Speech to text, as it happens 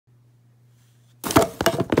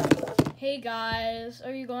Hey guys,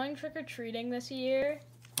 are you going trick-or-treating this year?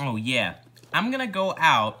 Oh yeah, I'm gonna go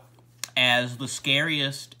out as the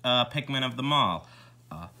scariest Pikmin of them all.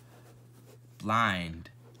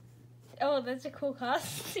 Blind. Oh, that's a cool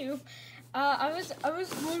costume. I was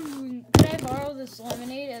wondering, could I borrow this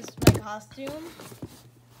lemonade as my costume?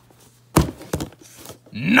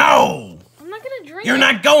 No! I'm not gonna drink You're it.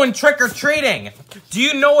 not going trick-or-treating! Do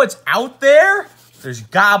you know what's out there? There's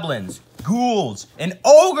goblins, ghouls, and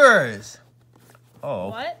ogres! Oh.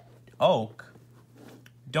 What? Oak.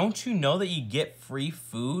 Don't you know that you get free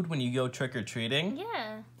food when you go trick-or-treating?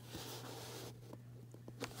 Yeah.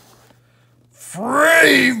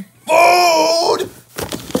 Free food!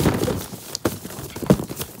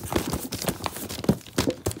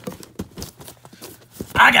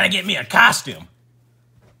 I gotta get me a costume.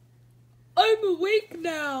 I'm awake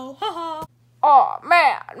now. Haha. Oh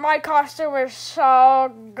man, my costume is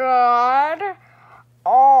so good.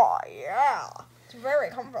 Oh yeah, it's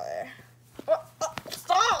very comfy.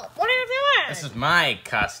 Stop! What are you doing? This is my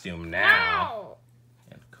costume now. No.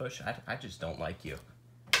 And Kush, I just don't like you.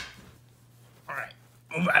 All right,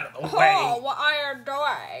 move out of the way. Oh, what are you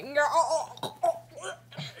doing? You're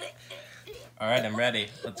All right, I'm ready.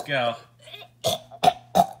 Let's go.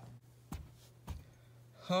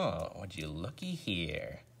 Huh, would you looky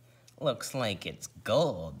here? Looks like it's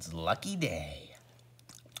Gold's lucky day.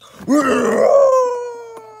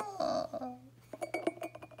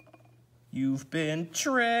 You've been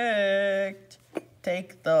tricked.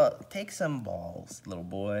 Take some balls, little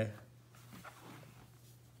boy.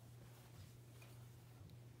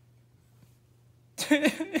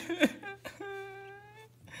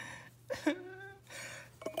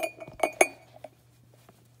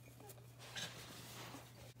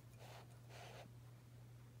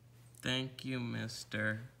 Thank you,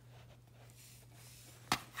 mister.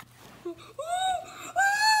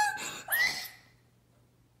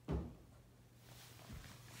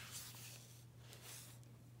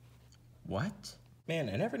 What? Man,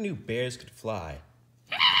 I never knew bears could fly.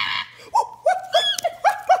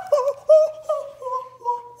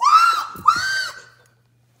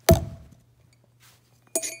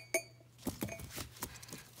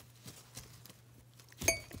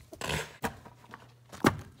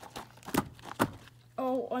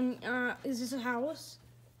 Oh, is this a house?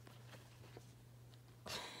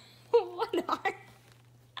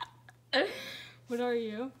 What are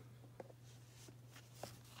you?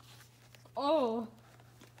 Oh,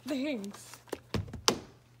 thanks.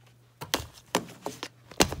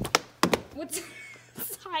 What's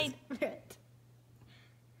inside of it?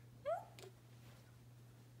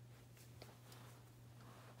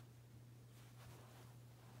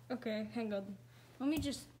 Okay, hang on. Let me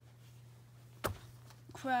just...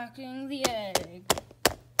 Cracking the egg.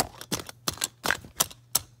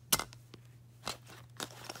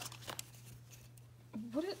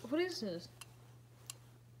 What is this?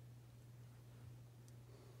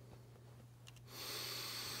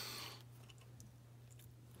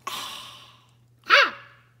 Ah!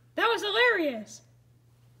 That was hilarious!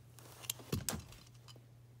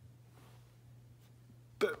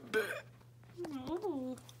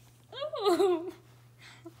 Oh. Oh.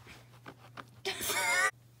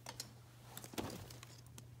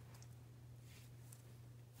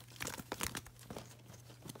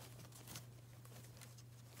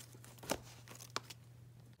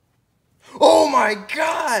 Oh my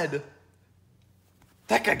God!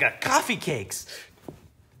 That guy got coffee cakes.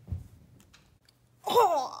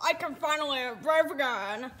 Oh, I can finally arrive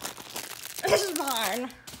again. This is mine.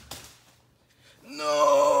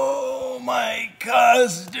 No, my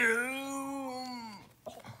costume.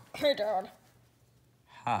 Hey, dude.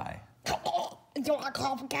 Hi. Do you want a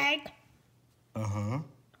coffee cake? Uh-huh.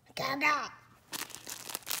 Gaga.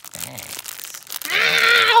 Thanks.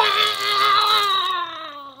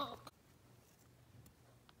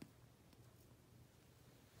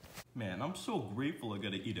 Man, I'm so grateful I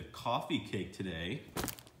got to eat a coffee cake today.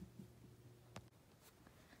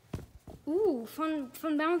 Ooh, fun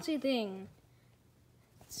bouncy thing.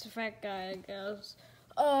 It's a fat guy, I guess.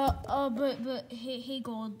 But hey,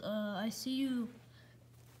 Gold. I see you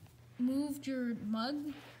moved your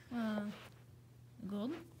mug.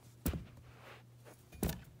 Gold.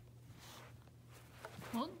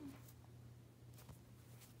 Gold.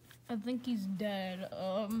 I think he's dead.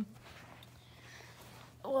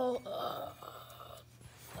 Well,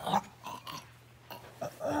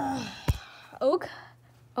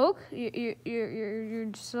 Oak,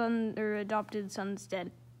 your son or adopted son's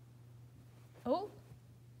dead. Oh,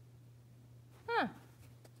 huh?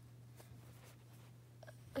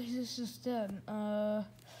 He's just dead.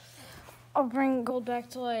 I'll bring Gold back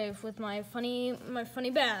to life with my funny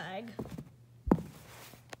bag.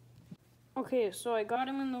 Okay, so I got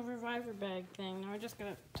him in the reviver bag thing. Now I just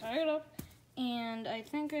gotta tie it up, and I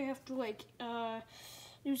think I have to like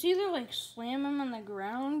it was either like slam him on the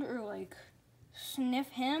ground or like sniff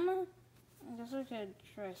him. I guess I could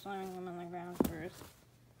try slamming him on the ground first.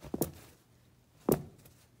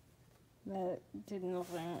 That did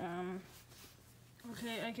nothing.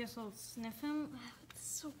 Okay, I guess I'll sniff him.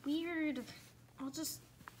 It's so weird. I'll just.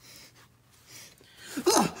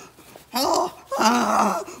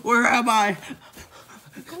 Where am I?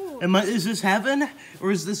 Go. Is this heaven?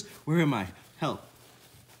 Or is this, where am I? Hell.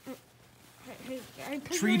 I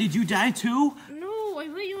put Tree, you did you die too? No, I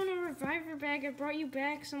put you in a reviver bag. I brought you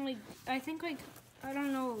back some, like, I think, like, I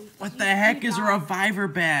don't know. What the heck is a reviver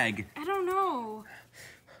bag? I don't know.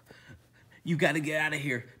 You gotta get out of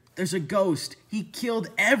here. There's a ghost. He killed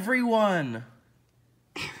everyone.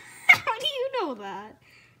 How do you know that?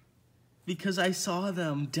 Because I saw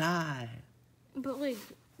them die. But, like,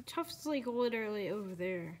 Tuff's, like, literally over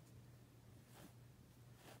there.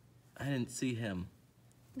 I didn't see him.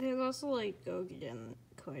 There's also, like, Gogi and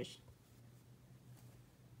Kush.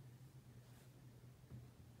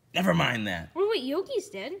 Never mind that. Oh, wait, Yogi's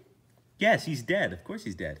dead? Yes, he's dead. Of course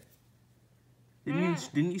he's dead.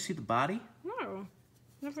 Didn't you see the body? No.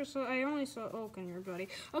 Never saw, I only saw Oak in your body.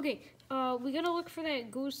 Okay, we gotta look for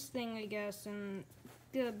that ghost thing, I guess, and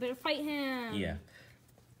fight him. Yeah.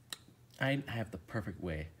 I have the perfect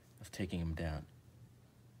way of taking him down.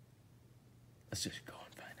 Let's just go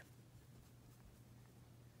and find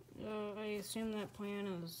him. I assume that plan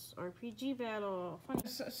is RPG battle.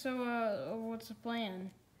 So, what's the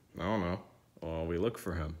plan? I don't know. Well, we look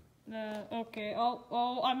for him. Okay.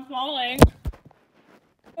 Oh, I'm falling.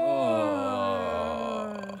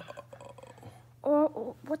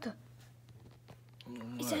 Oh, what the?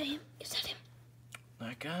 Is that him? Is that him?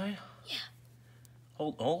 That guy? Yeah.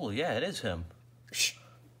 Oh, yeah, it is him. Shh.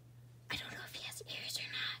 I don't know if he has ears or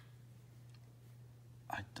not.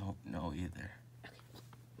 I don't know either.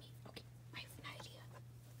 Okay, I have an idea.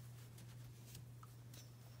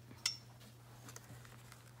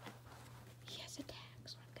 He has a tag,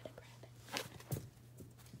 so I'm gonna grab it.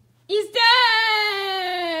 He's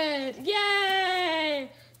dead! Yay!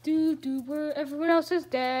 Where everyone else is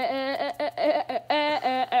dead.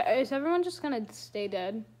 Is everyone just gonna stay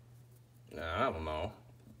dead? I don't know.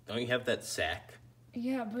 Don't you have that sack?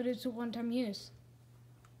 Yeah, but it's a one-time use.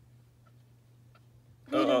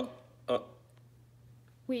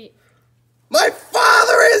 Wait. My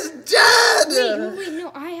father is dead! Wait,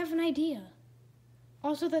 no, I have an idea.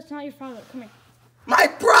 Also, that's not your father. Come here. My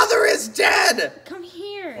brother is dead! Come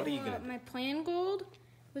here. What are you gonna do? My plan, Gold,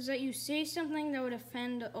 was that you say something that would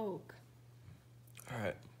offend Oak.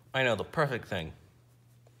 Alright, I know the perfect thing.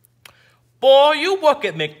 Boy, you work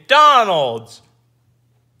at McDonald's!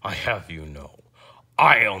 I have you know,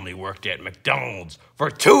 I only worked at McDonald's for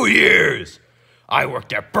 2 years! I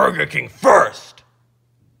worked at Burger King first!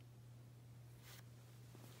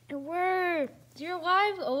 It worked. You're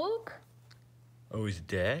alive, Oak? Oh, he's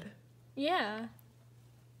dead? Yeah.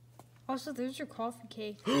 Also, there's your coffee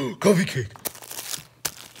cake. Coffee cake!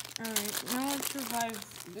 Alright, now let's revive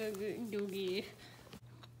Yogi.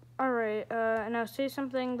 Alright, now say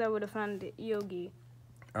something that would offend Yogi.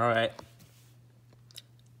 Alright.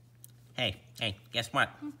 Hey, guess what?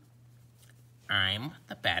 I'm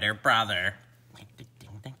the better brother.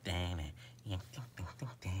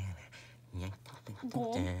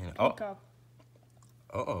 Gold, Oh. pick up.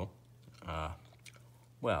 Uh-oh.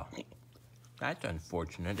 Well, that's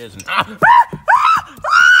unfortunate, isn't it?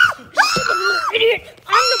 Idiot!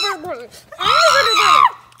 I'm the better brother! I'm the better brother!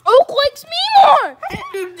 Oak likes me more!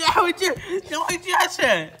 No, it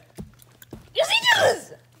doesn't. Yes, he does!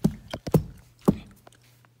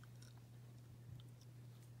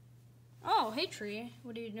 Oh, hey, Tree.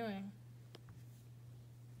 What are you doing?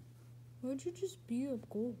 Why'd you just beat up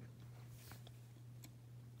Gold?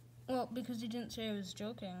 Well, because he didn't say I was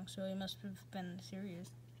joking, so he must have been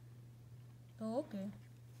serious. Oh, okay.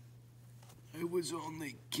 I was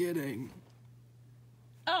only kidding.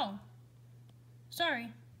 Oh.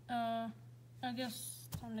 Sorry. I guess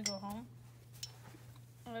time to go home.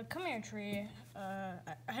 Come here, Tree.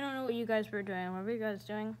 I don't know what you guys were doing. What were you guys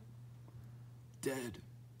doing? Dead.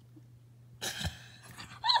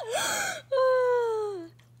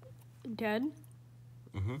 Dead?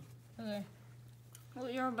 Mm-hmm. Okay. Well,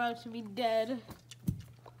 you're about to be dead.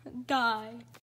 Die.